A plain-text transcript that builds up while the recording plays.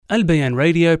Al Bayan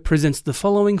Radio presents the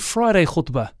following Friday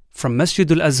khutbah from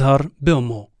Masjid Al-Azhar,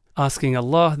 Bilmo, asking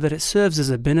Allah that it serves as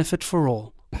a benefit for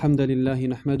all. الحمد لله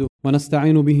نحمده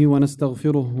ونستعين به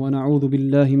ونستغفره ونعوذ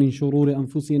بالله من شرور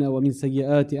أنفسنا ومن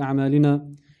سيئات أعمالنا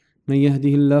من يهده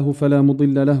الله فلا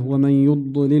مضل له ومن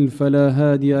يضلل فلا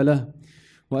هادي له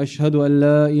وأشهد أن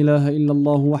لا إله إلا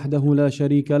الله وحده لا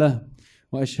شريك له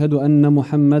وأشهد أن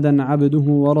محمدا عبده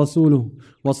ورسوله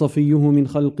وصفيه من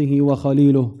خلقه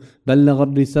وخليله بلغ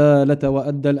الرسالة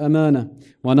وأدى الأمانة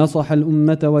ونصح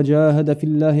الأمة وجاهد في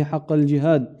الله حق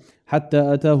الجهاد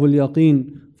حتى أتاه اليقين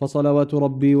فصلوات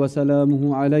ربي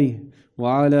وسلامه عليه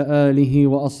وعلى آله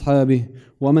وأصحابه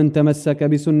ومن تمسك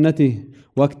بسنته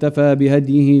واكتفى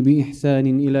بهديه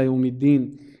بإحسان إلى يوم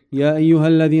الدين. يا أيها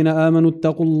الذين آمنوا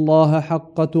اتقوا الله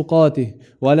حق تقاته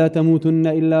ولا تموتن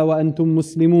إلا وأنتم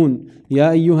مسلمون.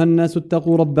 يا أيها الناس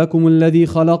اتقوا ربكم الذي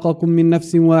خلقكم من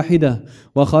نفس واحدة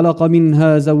وخلق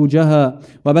منها زوجها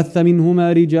وبث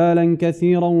منهما رجالا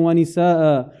كثيرا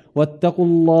ونساء واتقوا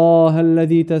الله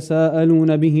الذي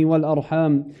تساءلون به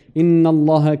والأرحام إن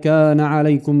الله كان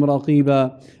عليكم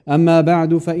رقيبا. أما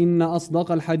بعد فإن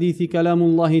أصدق الحديث كلام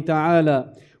الله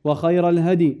تعالى وخير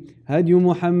الهدي هدي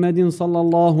محمد صلى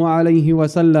الله عليه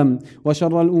وسلم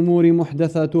وشر الأمور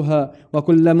محدثاتها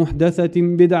وكل محدثة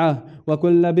بدعة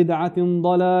وكل بدعة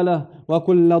ضلالة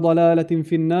وكل ضلالة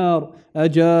في النار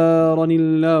أجارني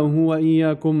الله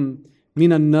وإياكم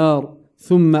من النار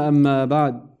ثم أما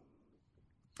بعد.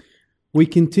 We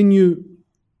continue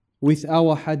with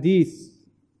our hadith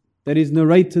that is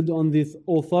narrated on the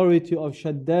authority of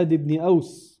Shadaad ibn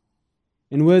Aus,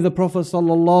 and where the Prophet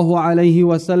sallallahu alaihi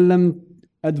wasallam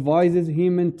advises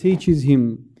him and teaches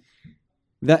him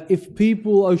that if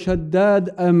people, O Shadaad,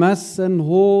 amass and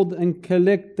hoard and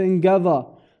collect and gather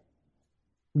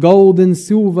gold and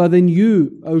silver, then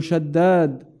you, O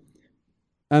Shadaad,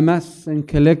 amass and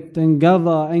collect and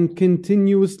gather and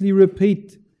continuously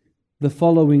repeat the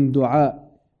following dua.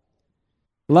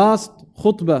 Last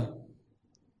khutbah,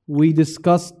 we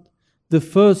discussed the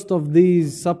first of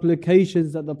these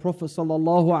supplications that the Prophet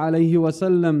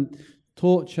ﷺ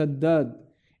taught Shadaad.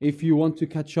 If you want to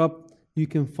catch up, you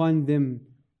can find them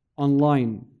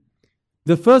online.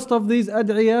 The first of these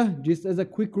ad'iyah, just as a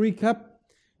quick recap,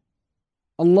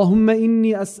 Allahumma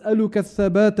inni as'aluka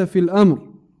al-thabata fil amr.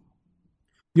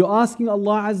 You're asking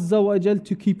Allah Azza wa Jal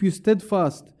to keep you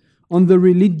steadfast on the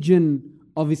religion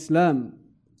of Islam.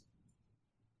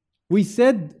 We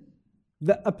said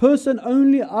that a person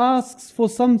only asks for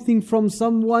something from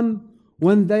someone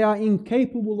when they are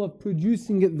incapable of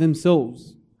producing it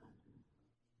themselves.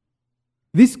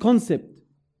 This concept,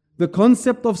 the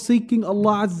concept of seeking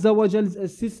Allah Azza wa Jal's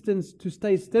assistance to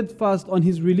stay steadfast on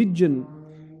His religion,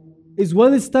 is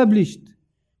well established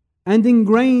and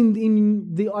ingrained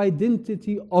in the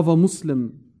identity of a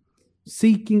Muslim.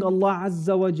 Seeking Allah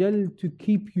Azza wa Jal to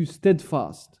keep you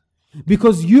steadfast.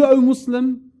 Because you, O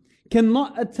Muslim,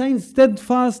 cannot attain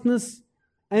steadfastness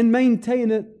and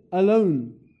maintain it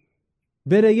alone.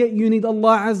 Better yet, you need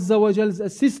Allah Azza wa Jal's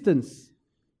assistance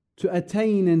to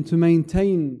attain and to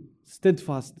maintain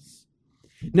steadfastness.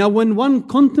 Now, when one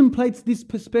contemplates this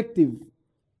perspective,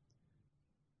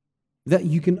 that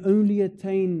you can only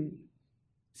attain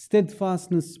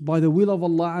steadfastness by the will of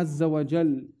Allah Azza wa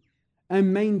Jal,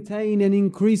 and maintain and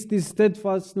increase this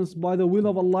steadfastness by the will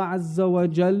of Allah Azza wa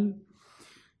Jal,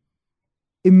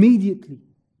 immediately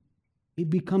it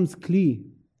becomes clear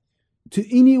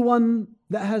to anyone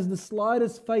that has the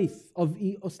slightest faith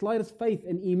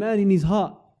and iman in his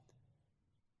heart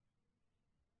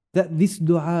that this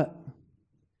dua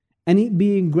and it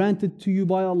being granted to you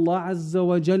by Allah Azza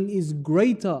wa Jal is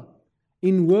greater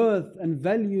in worth and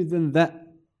value than that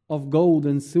of gold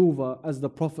and silver, as the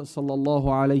Prophet sallallahu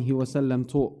alaihi wasallam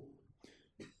taught.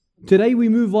 Today we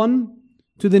move on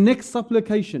to the next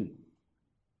supplication.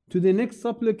 To the next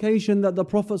supplication that the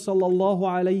Prophet sallallahu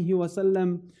alaihi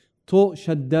wasallam taught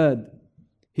Shadaad.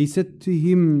 He said to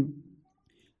him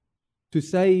to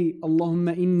say,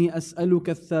 Allahumma inni as'aluka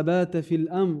al-thabata fil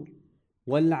amr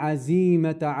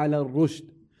wal-azimata ala al-rushd.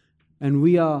 And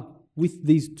we are with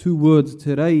these two words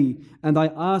today. And I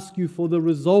ask you for the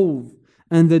resolve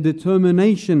and the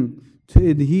determination to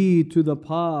adhere to the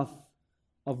path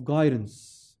of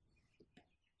guidance.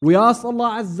 We ask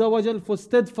Allah Azza wa Jal for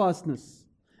steadfastness,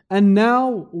 and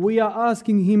now we are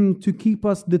asking Him to keep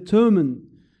us determined.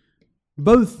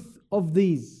 Both of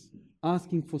these,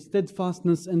 asking for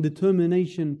steadfastness and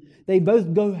determination, they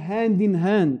both go hand in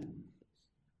hand,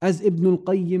 as Ibn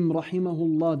al-Qayyim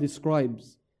rahimahullah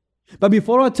describes. But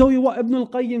before I tell you what Ibn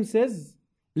al-Qayyim says,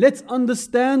 let's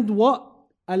understand what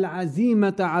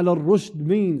al-azimata ala al-rushd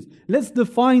means. Let's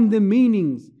define the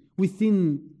meanings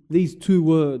within these two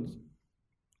words,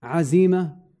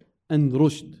 azima and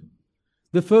rushd.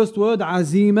 The first word,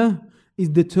 azima, is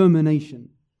determination.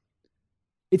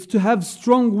 It's to have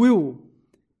strong will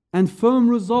and firm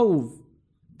resolve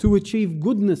to achieve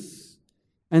goodness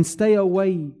and stay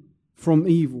away from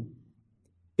evil.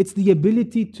 It's the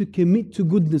ability to commit to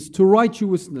goodness, to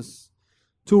righteousness,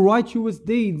 to righteous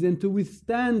deeds, and to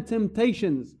withstand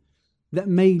temptations that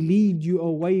may lead you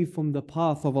away from the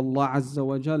path of Allah Azza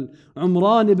wa Jal.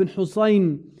 Umran ibn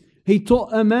Husayn, he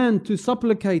taught a man to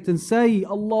supplicate and say,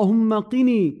 Allahumma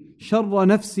qini sharra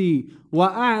nafsi wa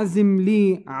a'zim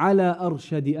li ala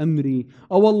arshadi amri.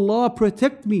 Oh Allah,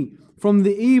 protect me from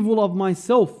the evil of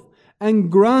myself and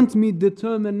grant me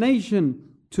determination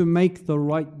to make the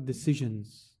right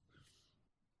decisions.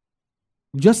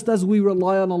 Just as we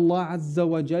rely on Allah Azza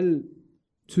wa Jal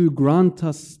to grant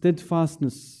us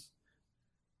steadfastness,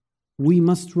 we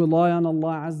must rely on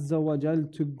Allah Azza wa Jal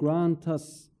to grant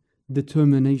us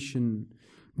determination.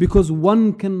 Because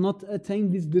one cannot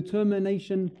attain this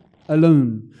determination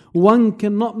alone. One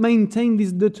cannot maintain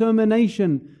this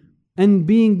determination and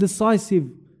being decisive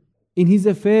in his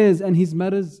affairs and his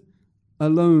matters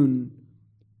alone.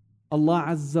 Allah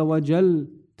Azza wa Jal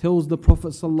tells the Prophet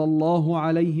sallallahu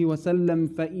alayhi wasallam,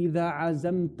 فَإِذَا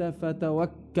عَزَمْتَ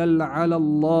فَتَوَكَّلْ عَلَى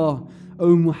اللَّهِ.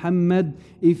 O Muhammad,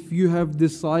 if you have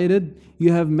decided,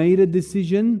 you have made a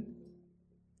decision,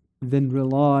 then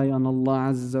rely on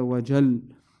Allah Azza wa Jal.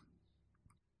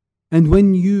 And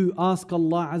when you ask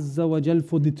Allah Azza wa Jal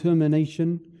for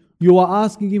determination, you are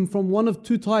asking Him from one of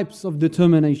two types of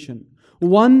determination.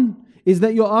 One is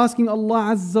that you're asking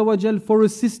Allah Azza wa Jal for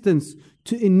assistance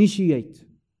to initiate.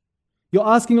 You're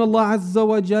asking Allah Azza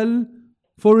wa Jal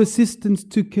for assistance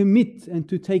to commit and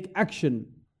to take action.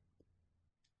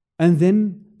 And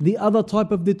then the other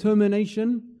type of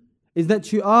determination is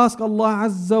that you ask Allah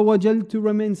Azza wa Jal to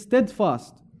remain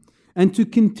steadfast and to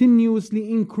continuously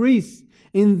increase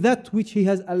in that which He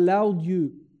has allowed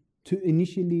you to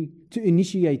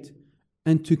initiate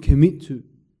and to commit to.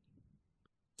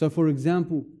 So for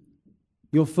example,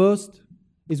 your first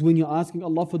is when you're asking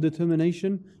Allah for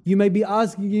determination, you may be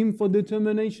asking Him for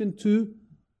determination to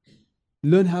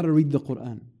learn how to read the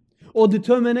Quran, or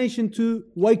determination to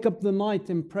wake up the night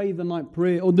and pray the night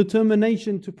prayer, or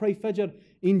determination to pray Fajr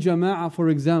in Jama'ah, for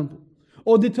example,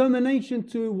 or determination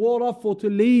to ward off or to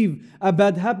leave a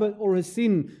bad habit or a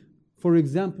sin, for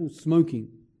example, smoking.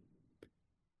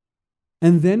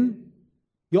 And then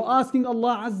you're asking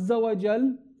Allah Azza wa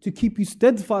Jal to keep you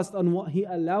steadfast on what He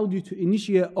allowed you to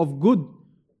initiate of good,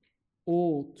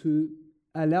 or to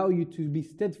allow you to be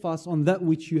steadfast on that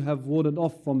which you have warded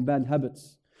off from bad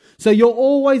habits. So you're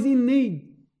always in need,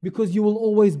 because you will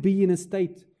always be in a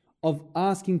state of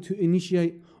asking to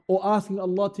initiate or asking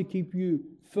Allah to keep you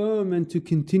firm and to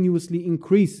continuously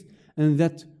increase in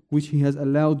that which He has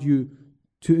allowed you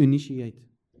to initiate.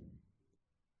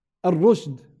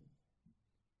 Ar-Rushd,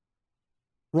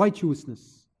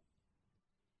 righteousness.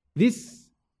 This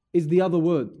is the other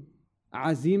word,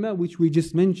 Azima, which we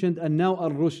just mentioned, and now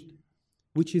Ar-Rushd,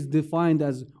 which is defined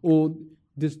as, or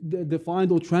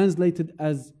defined or translated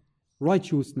as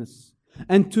righteousness.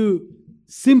 And to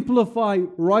simplify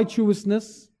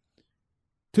righteousness,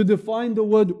 to define the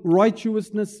word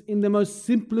righteousness in the most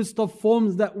simplest of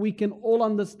forms that we can all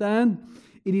understand,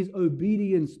 it is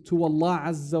obedience to Allah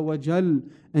Azza wa Jal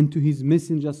and to His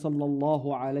Messenger sallallahu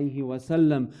alayhi wa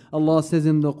sallam. Allah says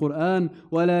in the Quran,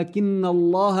 وَلَكِنَّ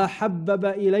اللَّهَ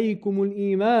حَبَّبَ إِلَيْكُمُ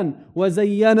الْإِيمَانَ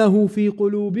وَزَيَّنَهُ فِي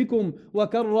قُلُوبِكُمْ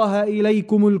وَكَرَّهَ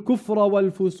إِلَيْكُمُ الْكُفْرَ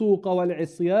وَالْفُسُوقَ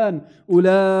وَالْعِصْيَانَ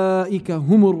أُولَئِكَ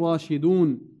هُمُ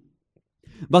الرَّاشِدُونَ.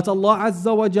 But Allah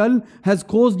Azza wa Jal has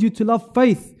caused you to love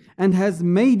faith and has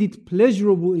made it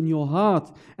pleasurable in your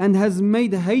heart and has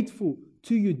made hateful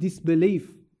to you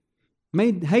disbelief.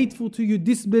 Made hateful to you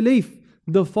disbelief,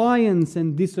 defiance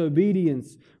and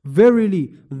disobedience.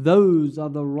 Verily, those are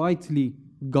the rightly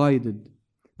guided.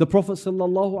 The Prophet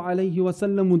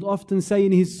ﷺ would often say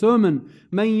in his sermon,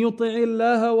 مَنْ يُطِعِ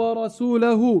اللَّهَ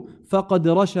وَرَسُولَهُ فَقَدْ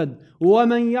رَشَدْ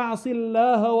وَمَنْ يَعْصِ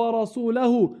اللَّهَ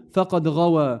وَرَسُولَهُ فَقَدْ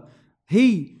غَوَى.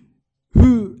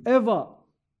 Whoever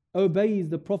obeys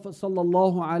the Prophet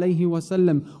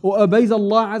ﷺ or obeys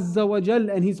Allah Azza wa Jal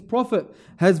and His Prophet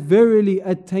has verily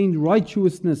attained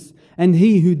righteousness, and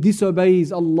he who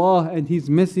disobeys Allah and His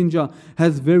Messenger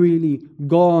has verily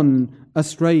gone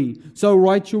astray. So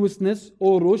righteousness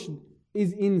or rushd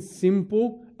is in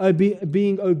simple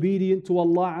being obedient to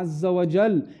Allah Azza wa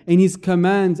Jal in His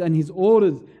commands and His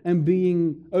orders, and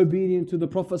being obedient to the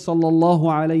Prophet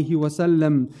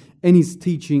ﷺ and his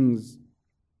teachings.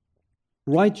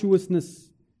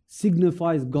 Righteousness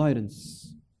signifies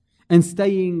guidance and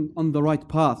staying on the right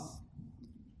path.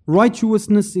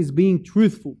 Righteousness is being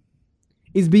truthful,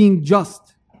 is being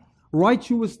just.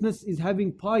 Righteousness is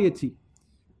having piety.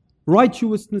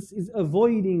 Righteousness is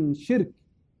avoiding shirk,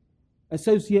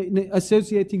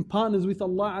 associating partners with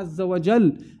Allah Azza wa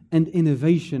Jal, and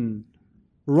innovation.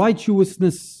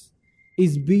 Righteousness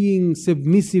is being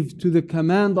submissive to the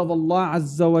command of Allah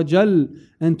Azza wa Jal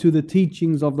and to the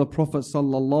teachings of the Prophet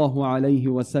Sallallahu Alaihi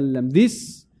Wasallam.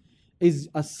 This is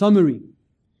a summary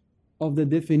of the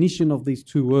definition of these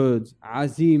two words,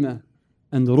 azima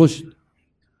and rushd.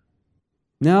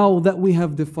 Now that we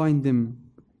have defined them,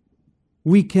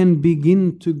 we can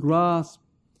begin to grasp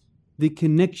the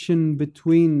connection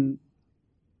between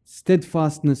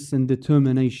steadfastness and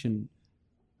determination.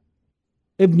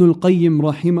 Ibn al-Qayyim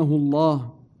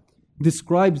rahimahullah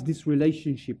describes this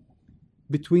relationship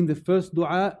between the first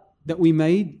dua that we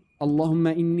made,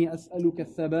 Allahumma inni as'aluka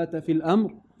thabata fil amr,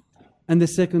 and the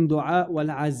second dua, wal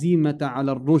azimata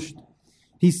ala rushd.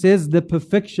 He says the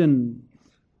perfection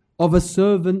of a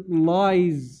servant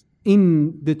lies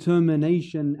in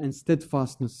determination and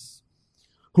steadfastness.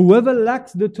 Whoever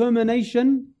lacks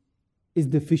determination is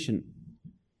deficient.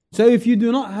 So if you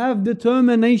do not have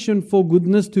determination for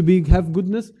goodness, have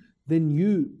goodness, then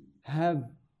you have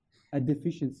a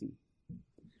deficiency.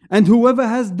 And whoever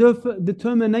has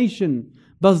determination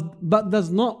but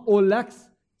does not or lacks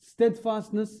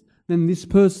steadfastness, then this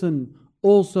person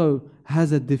also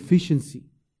has a deficiency.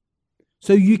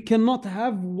 So you cannot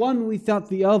have one without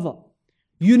the other.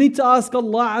 You need to ask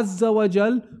Allah Azza wa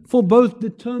Jal for both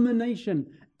determination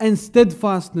and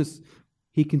steadfastness.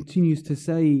 He continues to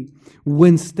say,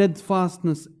 when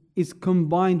steadfastness is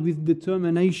combined with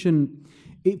determination,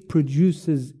 it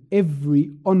produces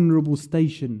every honorable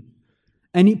station.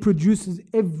 And it produces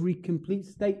every complete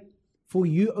state for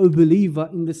you, O believer,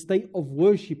 in the state of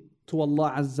worship to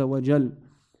Allah Azza wa Jal.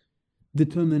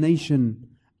 Determination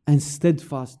and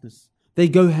steadfastness, they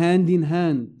go hand in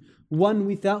hand. One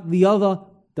without the other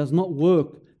does not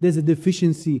work. There's a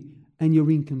deficiency and you're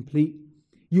incomplete.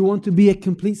 You want to be a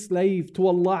complete slave to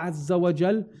Allah Azza wa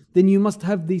Jal, then you must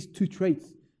have these two traits,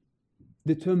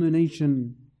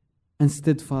 determination and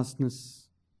steadfastness.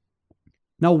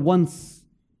 Now once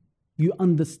you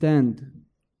understand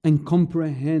and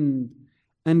comprehend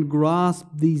and grasp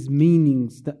these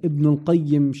meanings that Ibn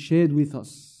al-Qayyim shared with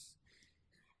us,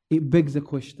 it begs a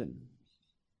question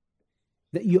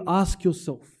that you ask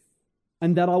yourself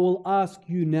and that I will ask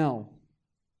you now.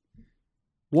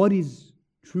 What is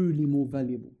truly more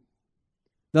valuable?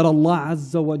 That Allah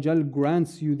Azza wa Jal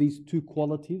grants you these two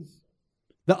qualities?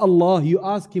 That Allah, you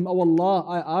ask Him, oh Allah,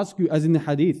 I ask you, as in the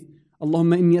Hadith,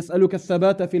 Allahumma inni as'aluka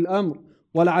thabata fil amr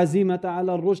wal azimata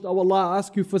ala rushd. Oh Allah, I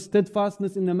ask you for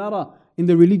steadfastness in the matter, in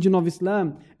the religion of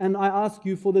Islam, and I ask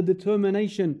you for the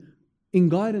determination in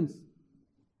guidance.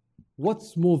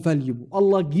 What's more valuable?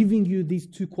 Allah giving you these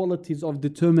two qualities of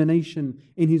determination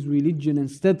in His religion and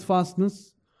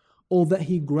steadfastness, or that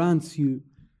He grants you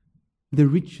the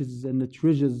riches and the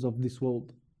treasures of this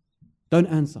world? Don't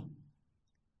answer,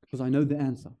 because I know the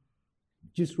answer.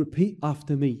 Just repeat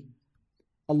after me.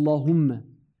 Allahumma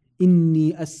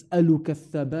inni as'aluka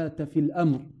thabata fil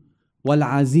amr wal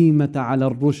azimata ala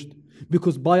rushd.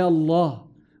 Because by Allah,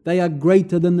 they are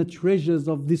greater than the treasures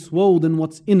of this world and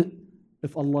what's in it,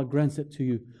 if Allah grants it to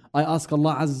you. I ask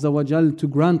Allah Azza wa Jal to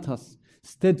grant us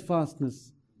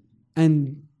steadfastness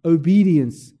and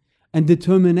obedience and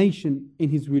determination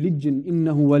in His religion.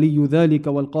 إنه ولي ذلك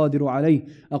والقادر عليه.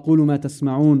 أقول ما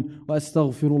تسمعون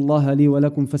وأستغفر الله لي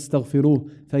ولكم فاستغفروه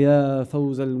فيا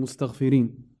فوز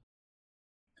المستغفرين.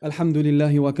 الحمد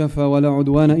لله وكفى ولا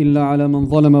عدوان إلا على من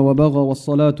ظلم وبغى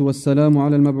والصلاة والسلام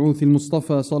على المبعوث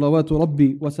المصطفى صلوات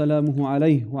ربي وسلامه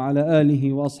عليه وعلى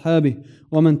آله وأصحابه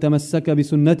ومن تمسك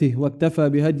بسنته واكتفى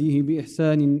بهديه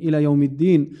بإحسان إلى يوم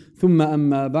الدين ثم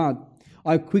أما بعد.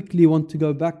 I quickly want to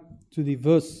go back to the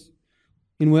verse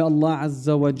in where Allah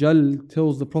Azza wa Jal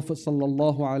tells the Prophet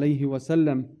sallallahu alayhi wa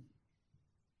sallam,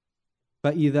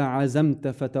 فَإِذَا عَزَمْتَ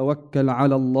فَتَوَكَّلْ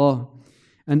عَلَى اللَّهِ.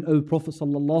 And O Prophet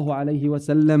sallallahu alayhi wa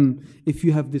sallam, if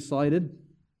you have decided,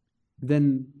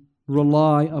 then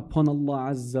rely upon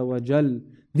Allah Azza wa Jal.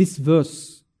 This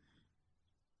verse,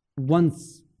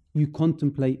 once you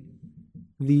contemplate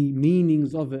the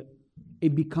meanings of it,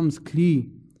 it becomes clear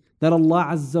that Allah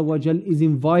Azza wa Jal is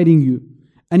inviting you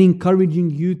and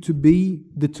encouraging you to be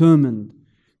determined,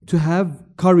 to have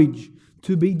courage,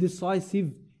 to be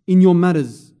decisive in your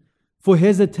matters. For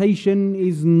hesitation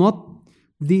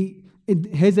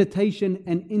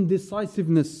and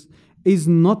indecisiveness is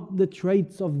not the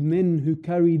traits of men who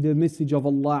carry the message of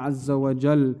Allah Azza wa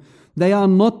Jal. They are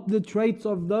not the traits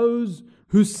of those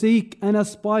who seek and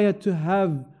aspire to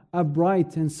have a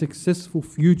bright and successful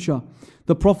future.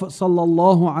 The Prophet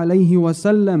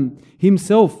ﷺ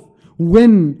himself,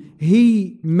 when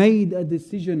he made a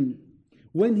decision,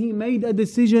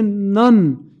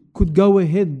 none could go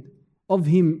ahead of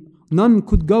him. None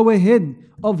could go ahead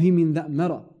of him in that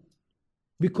matter,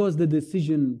 because the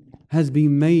decision has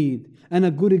been made. And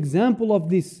a good example of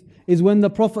this is when the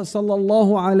Prophet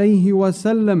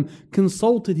ﷺ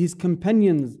consulted his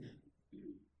companions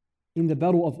in the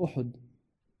battle of Uhud.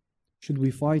 Should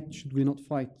we fight? Should we not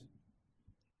fight?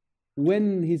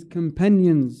 When his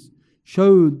companions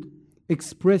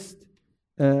expressed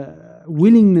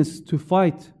willingness to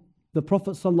fight, the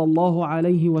Prophet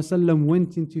ﷺ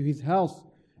went into his house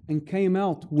and came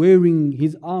out wearing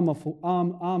his armor for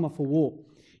war.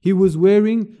 He was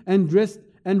wearing and dressed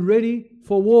and ready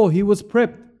for war. He was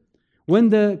prepped. When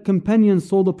the companions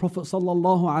saw the Prophet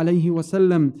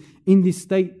ﷺ in this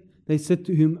state, they said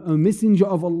to him, "O Messenger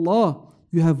of Allah,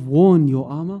 you have worn your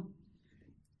armor?"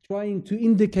 Trying to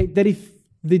indicate that if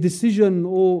the decision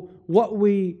or what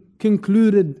we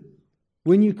concluded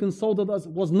when you consulted us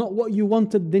was not what you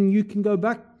wanted, then you can go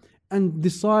back and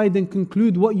decide and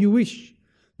conclude what you wish.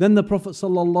 Then the Prophet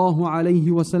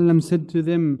ﷺ said to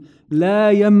them,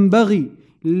 "لا ينبغي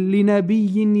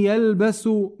لنبي يلبس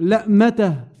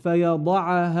لأمته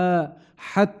فيضعها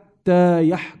حتى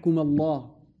يحكم الله."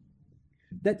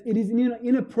 That it is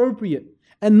inappropriate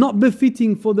and not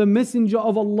befitting for the Messenger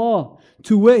of Allah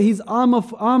to wear his armor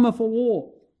for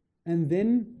war, and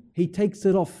then he takes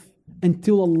it off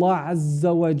until Allah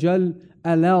Azza wa Jal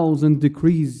allows and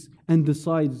decrees and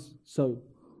decides so.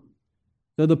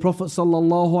 So the Prophet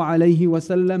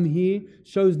ﷺ here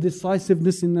shows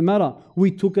decisiveness in the matter. We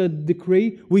took a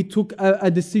decree, we took a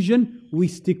decision, we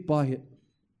stick by it.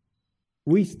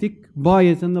 We stick by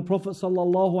it. And the Prophet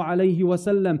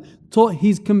ﷺ taught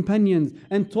his companions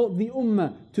and taught the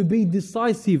Ummah to be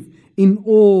decisive in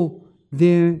all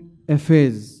their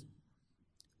affairs.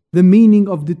 The meaning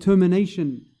of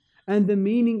determination and the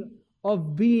meaning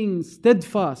of being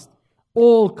steadfast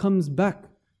all comes back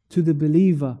to the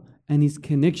believer and his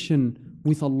connection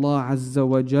with Allah Azza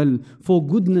wa Jal. For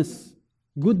goodness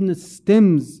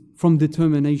stems from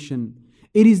determination.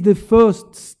 It is the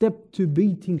first step to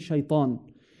beating shaitan.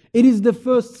 It is the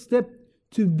first step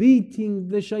to beating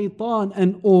the shaitan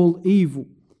and all evil.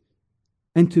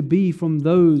 And to be from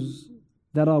those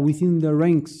that are within the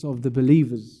ranks of the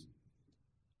believers.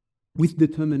 With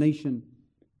determination,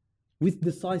 with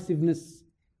decisiveness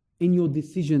in your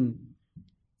decision,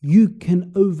 you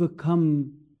can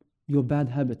overcome your bad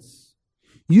habits.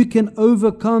 You can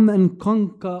overcome and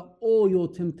conquer all your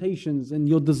temptations and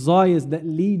your desires that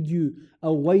lead you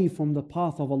away from the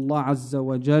path of Allah Azza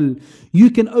wa Jal. You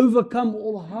can overcome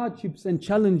all hardships and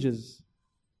challenges.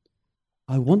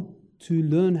 I want to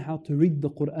learn how to read the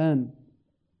Quran,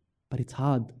 but it's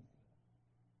hard.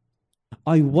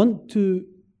 I want to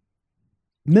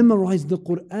memorize the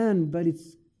Quran, but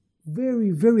it's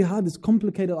very, very hard. It's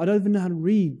complicated. I don't even know how to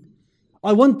read.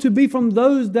 I want to be from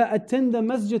those that attend the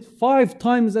masjid 5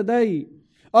 times a day.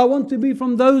 I want to be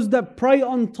from those that pray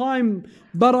on time,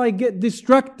 but I get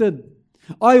distracted.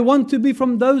 I want to be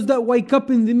from those that wake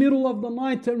up in the middle of the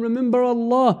night and remember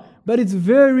Allah, but it's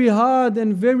very hard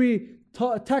and very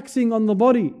taxing on the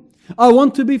body. I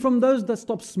want to be from those that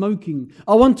stop smoking.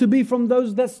 I want to be from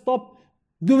those that stop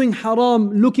doing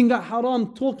haram, looking at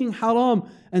haram, talking haram,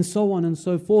 and so on and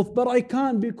so forth. But I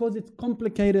can't because it's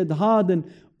complicated, hard, and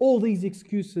all these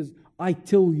excuses. I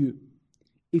tell you,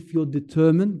 if you're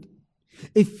determined,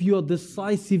 if you're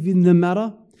decisive in the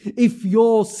matter, if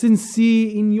you're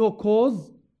sincere in your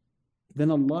cause,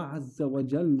 then Allah Azza wa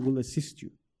Jal will assist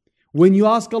you. When you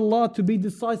ask Allah to be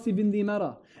decisive in the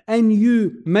matter, and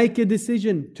you make a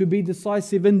decision to be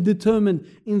decisive and determined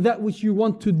in that which you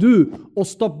want to do or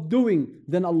stop doing,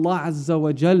 then Allah Azza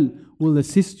wa Jal will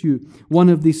assist you. One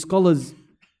of the scholars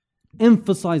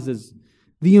emphasizes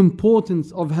the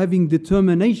importance of having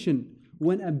determination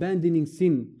when abandoning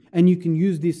sin. And you can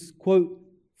use this quote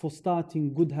for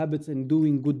starting good habits and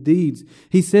doing good deeds.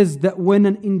 He says that when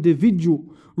an individual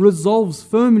resolves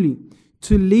firmly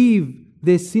to leave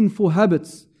their sinful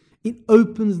habits, it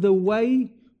opens the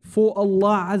way for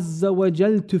Allah Azza wa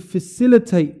Jal to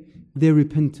facilitate their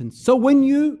repentance. So when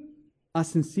you are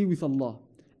sincere with Allah,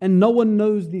 and no one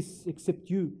knows this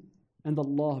except you and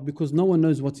Allah, because no one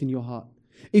knows what's in your heart.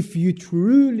 If you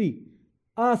truly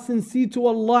are sincere to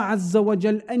Allah Azza wa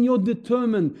Jal and you're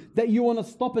determined that you want to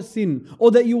stop a sin or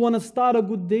that you want to start a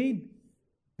good deed,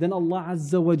 then Allah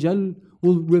Azza wa Jal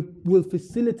will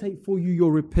facilitate for you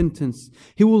your repentance.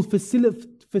 He will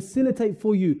facilitate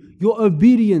for you your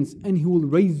obedience, and He will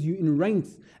raise you in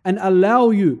ranks and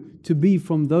allow you to be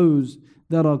from those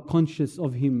that are conscious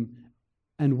of Him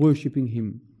and worshipping Him.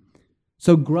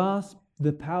 So grasp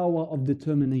the power of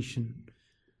determination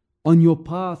on your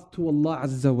path to Allah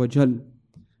Azza wa Jal.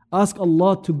 Ask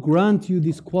Allah to grant you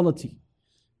this quality,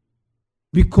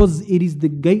 because it is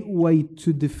the gateway to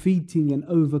defeating and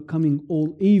overcoming all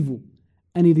evil,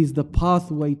 and it is the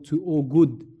pathway to all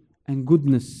good and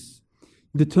goodness.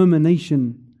 Determination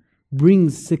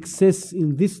brings success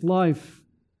in this life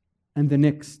and the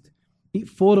next. It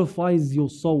fortifies your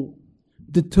soul.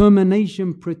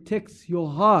 Determination protects your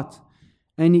heart,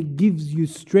 and it gives you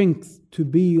strength to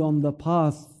be on the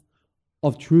path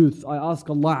of truth. I ask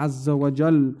Allah Azza wa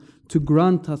Jal to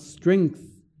grant us strength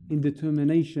in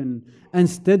determination and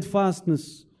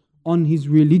steadfastness on His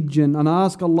religion. And I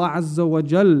ask Allah Azza wa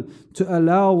Jal to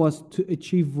allow us to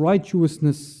achieve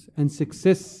righteousness and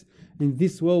success in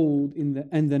this world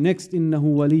and the next. إنه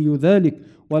ولي ذلك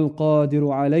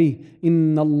والقادر عليه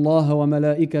إن الله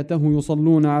وملائكته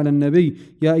يصلون على النبي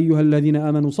يا أيها الذين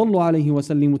آمنوا صلوا عليه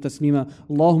وسلموا تسليما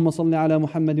اللهم صل على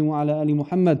محمد وعلى آل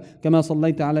محمد كما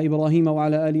صليت على إبراهيم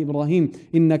وعلى آل إبراهيم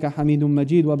إنك حميد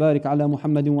مجيد وبارك على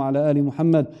محمد وعلى آل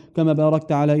محمد كما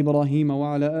باركت على إبراهيم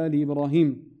وعلى آل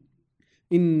إبراهيم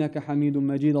إنك حميد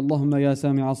مجيد اللهم يا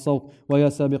سامع الصوت ويا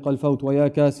سابق الفوت ويا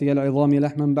كاسي العظام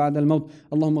لحما بعد الموت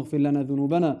اللهم اغفر لنا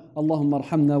ذنوبنا اللهم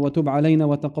ارحمنا وتب علينا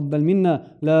وتقبل منا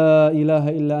لا إله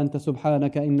إلا أنت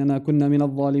سبحانك إننا كنا من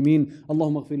الظالمين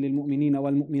اللهم اغفر للمؤمنين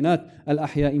والمؤمنات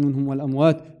الأحياء منهم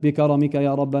والأموات بكرمك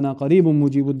يا ربنا قريب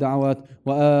مجيب الدعوات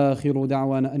وآخر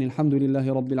دعوانا أن الحمد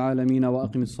لله رب العالمين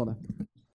وأقم الصلاة